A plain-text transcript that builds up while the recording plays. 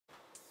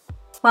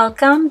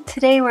Welcome.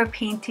 Today we're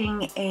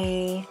painting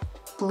a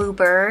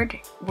bluebird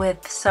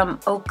with some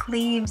oak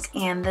leaves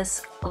and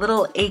this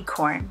little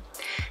acorn.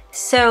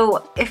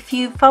 So if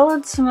you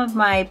followed some of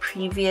my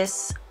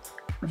previous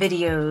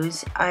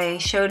videos, I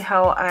showed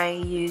how I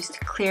used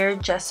clear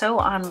gesso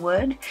on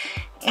wood,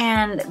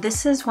 and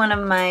this is one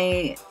of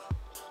my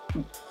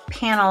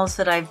panels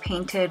that I've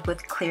painted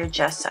with clear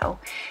gesso.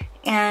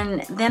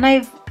 And then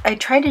I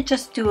tried to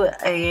just do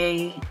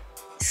a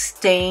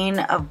stain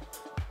of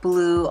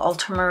blue,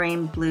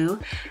 ultramarine blue,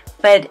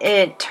 but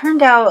it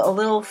turned out a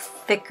little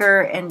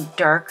thicker and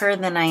darker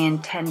than I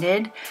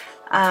intended.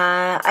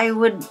 I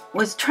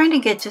was trying to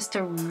get just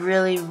a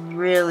really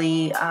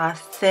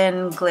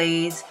thin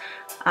glaze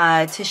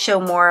to show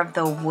more of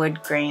the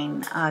wood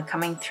grain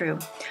coming through.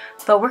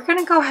 But we're going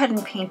to go ahead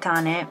and paint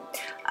on it.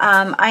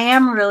 I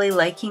am really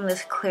liking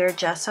this clear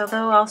gesso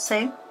though, I'll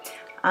say.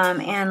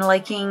 And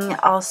liking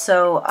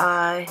also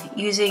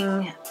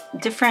using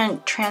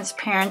different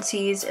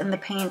transparencies in the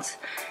paints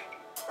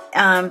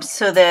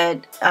so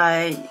that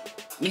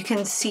you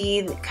can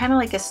see kind of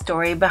like a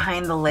story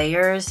behind the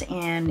layers,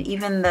 and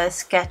even the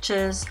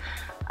sketches,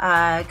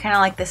 kind of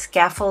like the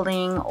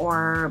scaffolding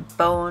or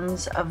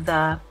bones of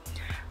the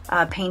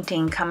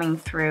painting coming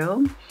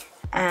through.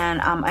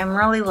 And I'm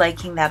really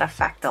liking that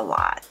effect a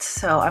lot.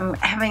 So I'm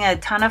having a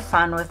ton of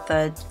fun with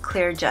the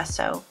clear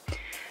gesso.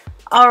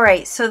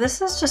 Alright, so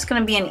this is just going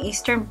to be an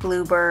eastern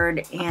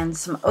bluebird and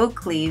some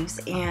oak leaves,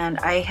 and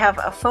I have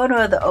a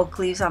photo of the oak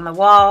leaves on the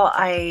wall.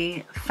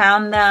 I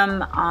found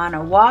them on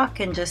a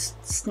walk and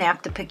just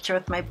snapped a picture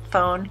with my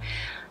phone,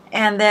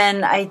 and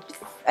then I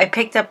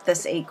picked up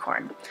this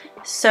acorn.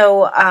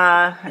 So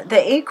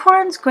the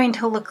acorn's going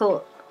to look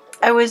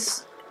I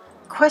was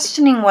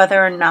questioning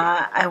whether or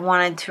not I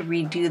wanted to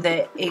redo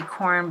the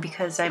acorn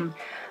because I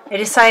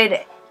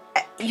decided,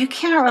 you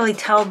can't really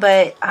tell,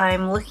 but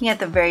I'm looking at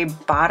the very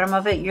bottom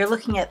of it. You're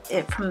looking at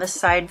it from the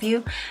side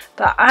view,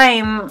 but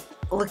I'm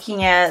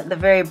looking at the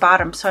very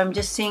bottom, so I'm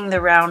just seeing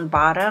the round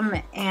bottom,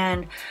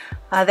 and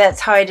that's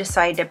how I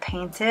decided to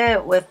paint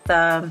it, with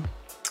the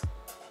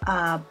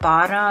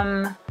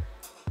bottom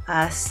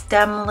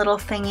stem little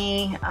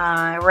thingy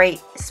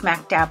right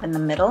smack dab in the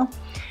middle.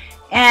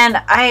 And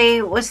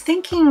I was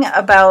thinking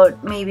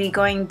about maybe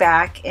going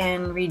back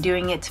and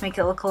redoing it to make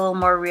it look a little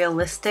more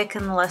realistic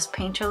and less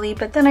painterly,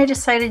 but then I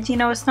decided, you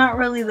know, it's not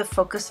really the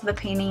focus of the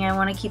painting. I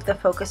want to keep the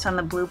focus on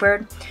the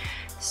bluebird,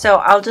 so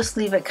I'll just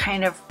leave it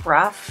kind of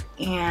rough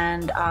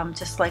and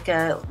just like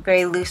a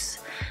very loose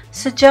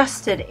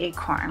suggested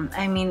acorn.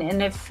 I mean,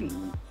 and if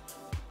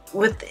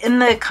within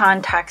the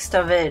context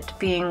of it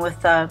being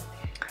with the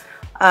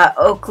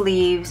oak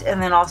leaves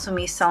and then also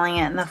me selling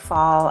it in the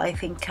fall, I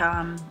think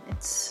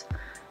it's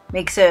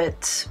makes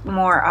it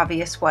more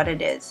obvious what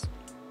it is.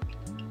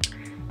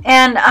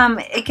 And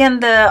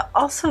again,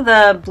 also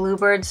the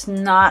bluebird's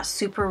not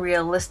super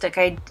realistic.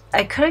 I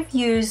could have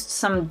used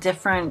some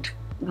different,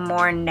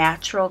 more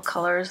natural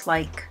colors,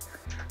 like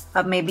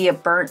maybe a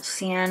burnt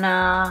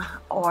sienna,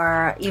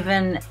 or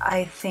even,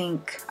 I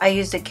think I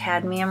used a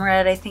cadmium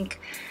red. I think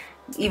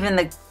even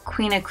the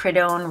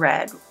quinacridone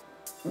red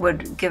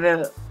would give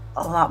it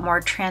a lot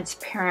more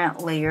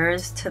transparent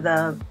layers to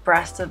the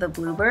breast of the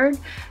bluebird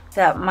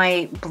that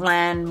might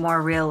blend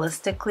more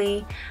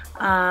realistically,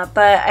 but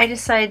I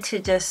decided to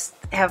just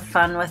have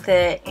fun with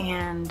it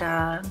and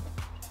kind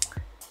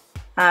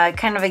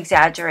of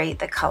exaggerate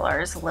the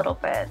colors a little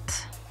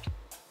bit.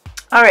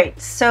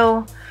 Alright,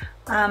 so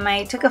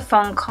I took a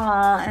phone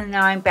call and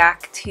now I'm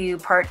back to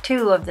part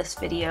 2 of this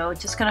video.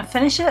 Just gonna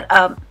finish it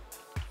up.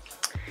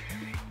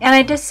 And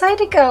I decided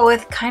to go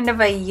with kind of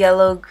a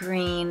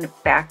yellow-green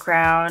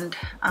background.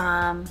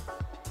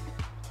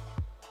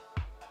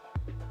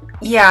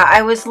 Yeah,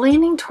 I was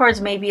leaning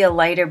towards maybe a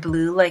lighter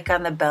blue, like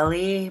on the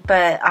belly,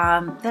 but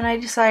then I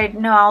decided,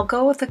 no, I'll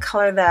go with a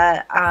color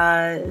that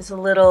is a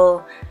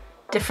little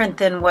different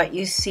than what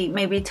you see.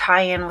 Maybe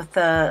tie in with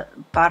the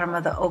bottom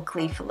of the oak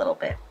leaf a little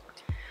bit.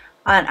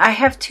 And I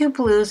have 2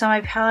 blues on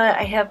my palette.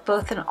 I have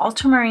both an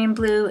ultramarine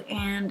blue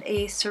and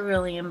a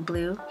cerulean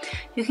blue.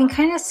 You can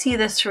kind of see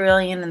the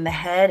cerulean in the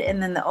head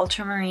and then the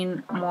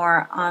ultramarine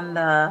more on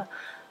the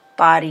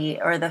body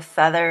or the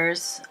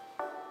feathers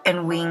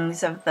and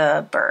wings of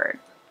the bird.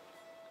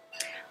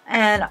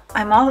 And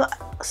I'm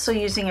also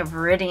using a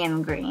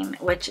viridian green,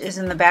 which is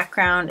in the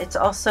background. It's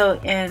also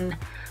in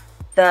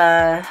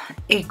the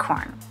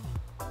acorn.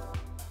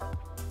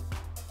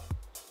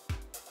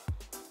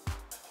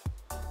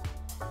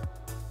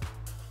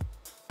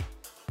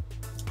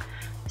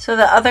 So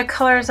the other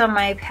colors on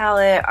my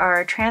palette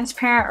are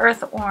transparent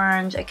earth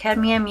orange, a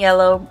cadmium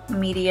yellow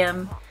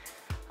medium.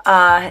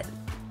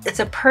 It's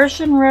a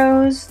Persian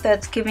rose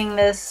that's giving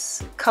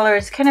this color.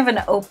 It's kind of an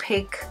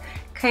opaque,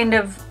 kind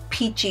of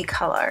peachy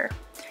color.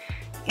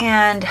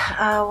 And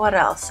what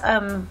else?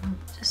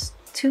 Just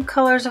 2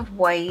 colors of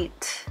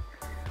white.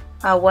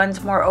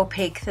 One's more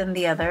opaque than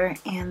the other.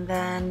 And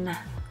then,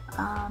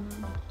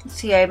 let's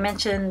see, I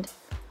mentioned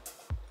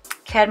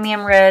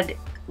cadmium red,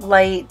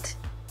 light,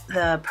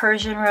 the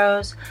Persian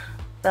rose,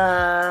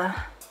 the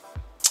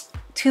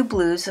two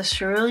blues, the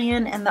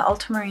cerulean and the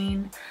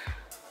ultramarine,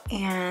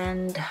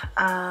 and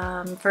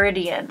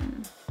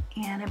Viridian.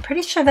 And I'm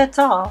pretty sure that's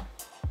all.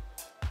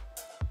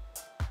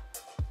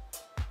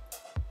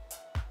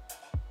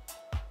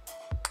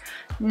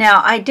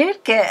 Now I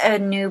did get a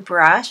new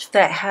brush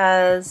that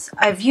has,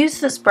 I've used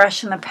this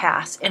brush in the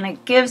past, and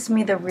it gives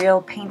me the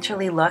real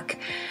painterly look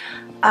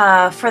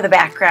for the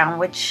background,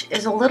 which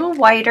is a little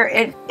whiter.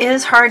 It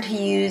is hard to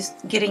use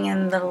getting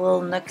in the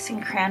little nooks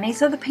and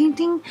crannies of the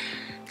painting,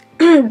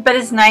 but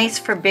it's nice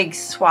for big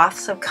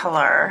swaths of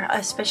color,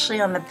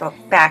 especially on the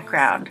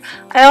background.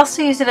 I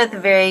also use it at the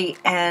very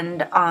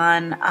end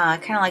on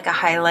kind of like a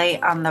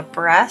highlight on the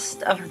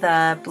breast of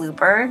the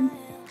Bluebird.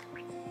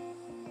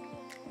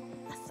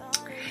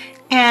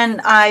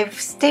 And I've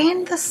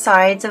stained the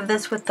sides of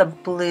this with the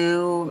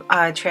blue,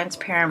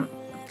 transparent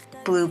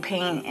blue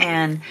paint,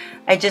 and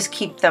I just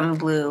keep them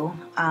blue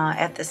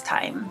at this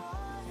time.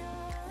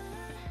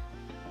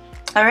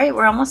 Alright,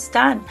 we're almost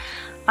done.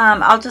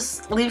 I'll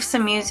just leave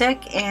some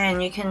music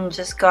and you can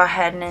just go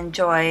ahead and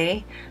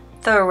enjoy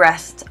the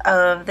rest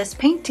of this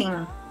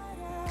painting.